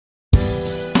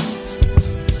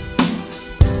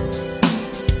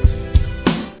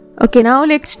Okay, now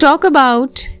let's talk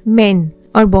about men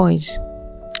or boys.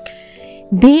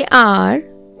 They are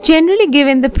generally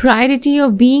given the priority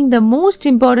of being the most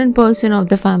important person of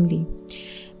the family.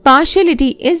 Partiality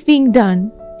is being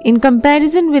done in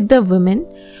comparison with the women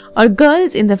or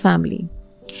girls in the family.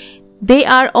 They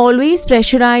are always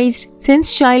pressurized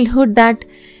since childhood that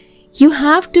you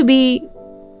have to be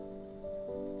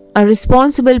a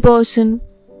responsible person,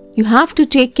 you have to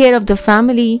take care of the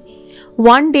family.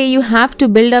 One day you have to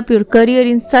build up your career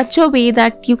in such a way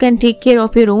that you can take care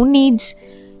of your own needs,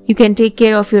 you can take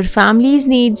care of your family's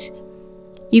needs,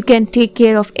 you can take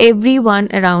care of everyone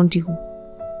around you.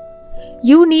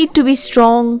 You need to be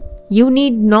strong, you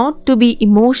need not to be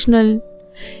emotional,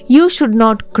 you should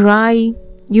not cry,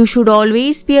 you should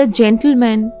always be a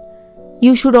gentleman,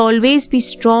 you should always be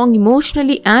strong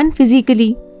emotionally and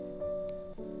physically.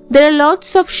 There are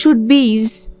lots of should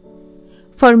be's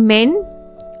for men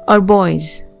or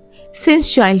boys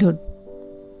since childhood.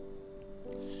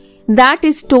 That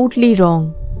is totally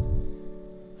wrong.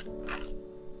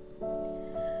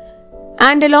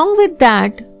 And along with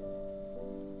that,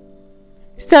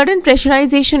 certain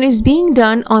pressurization is being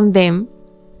done on them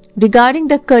regarding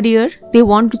the career they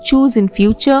want to choose in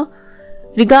future,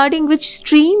 regarding which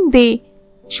stream they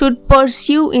should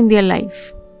pursue in their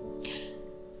life,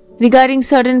 regarding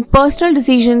certain personal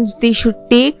decisions they should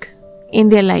take in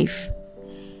their life.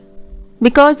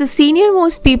 Because the senior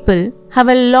most people have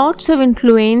a lots of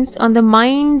influence on the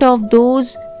mind of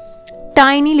those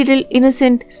tiny little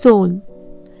innocent soul.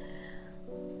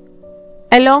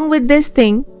 Along with this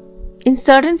thing, in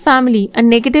certain family, a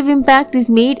negative impact is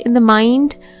made in the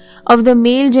mind of the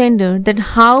male gender that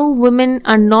how women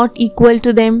are not equal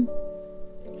to them,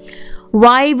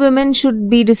 why women should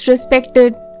be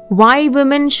disrespected, why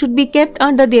women should be kept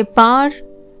under their power,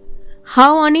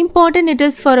 how unimportant it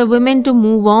is for a woman to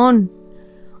move on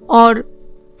or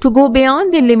to go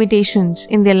beyond their limitations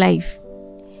in their life.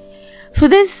 So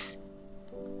this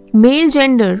male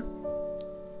gender,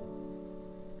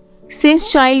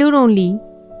 since childhood only,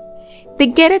 they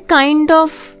get a kind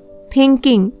of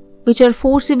thinking which are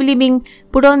forcibly being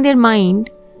put on their mind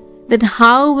that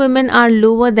how women are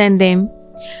lower than them,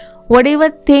 whatever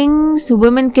things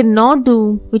women cannot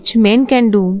do which men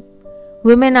can do,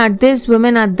 women are this,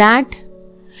 women are that,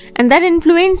 and that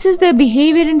influences their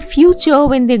behavior in future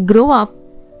when they grow up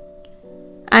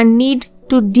and need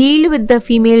to deal with the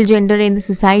female gender in the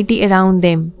society around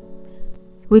them.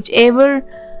 Whichever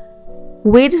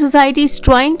way the society is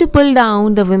trying to pull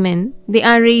down the women, they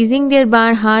are raising their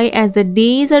bar high as the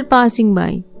days are passing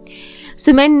by.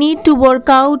 So men need to work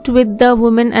out with the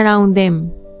women around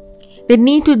them. They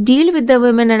need to deal with the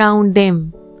women around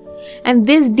them. And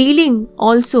this dealing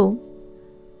also,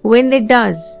 when they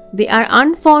does, they are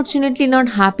unfortunately not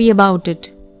happy about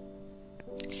it.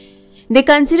 They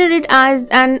consider it as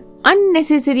an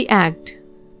unnecessary act.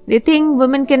 They think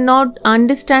women cannot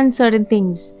understand certain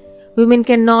things. Women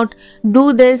cannot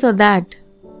do this or that.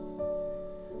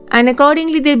 And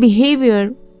accordingly their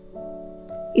behavior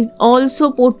is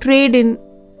also portrayed in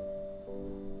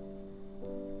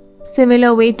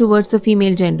similar way towards the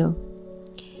female gender.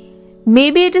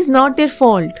 Maybe it is not their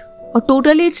fault, or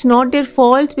totally it's not their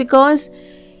fault, because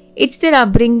it's their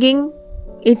upbringing,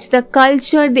 it's the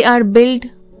culture they are built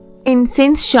in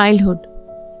since childhood.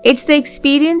 It's the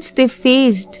experience they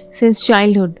faced since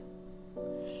childhood.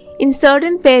 In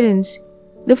certain parents,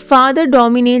 the father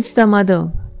dominates the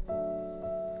mother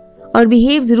or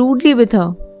behaves rudely with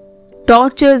her,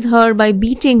 tortures her by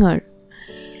beating her.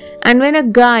 And when a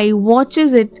guy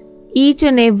watches it each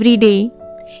and every day,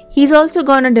 he's also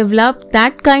gonna develop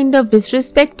that kind of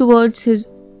disrespect towards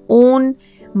his own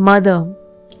mother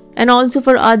and also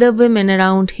for other women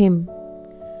around him.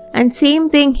 And same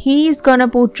thing he is gonna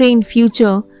portray in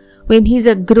future when he's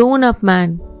a grown-up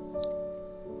man.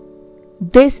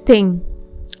 This thing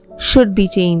should be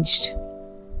changed.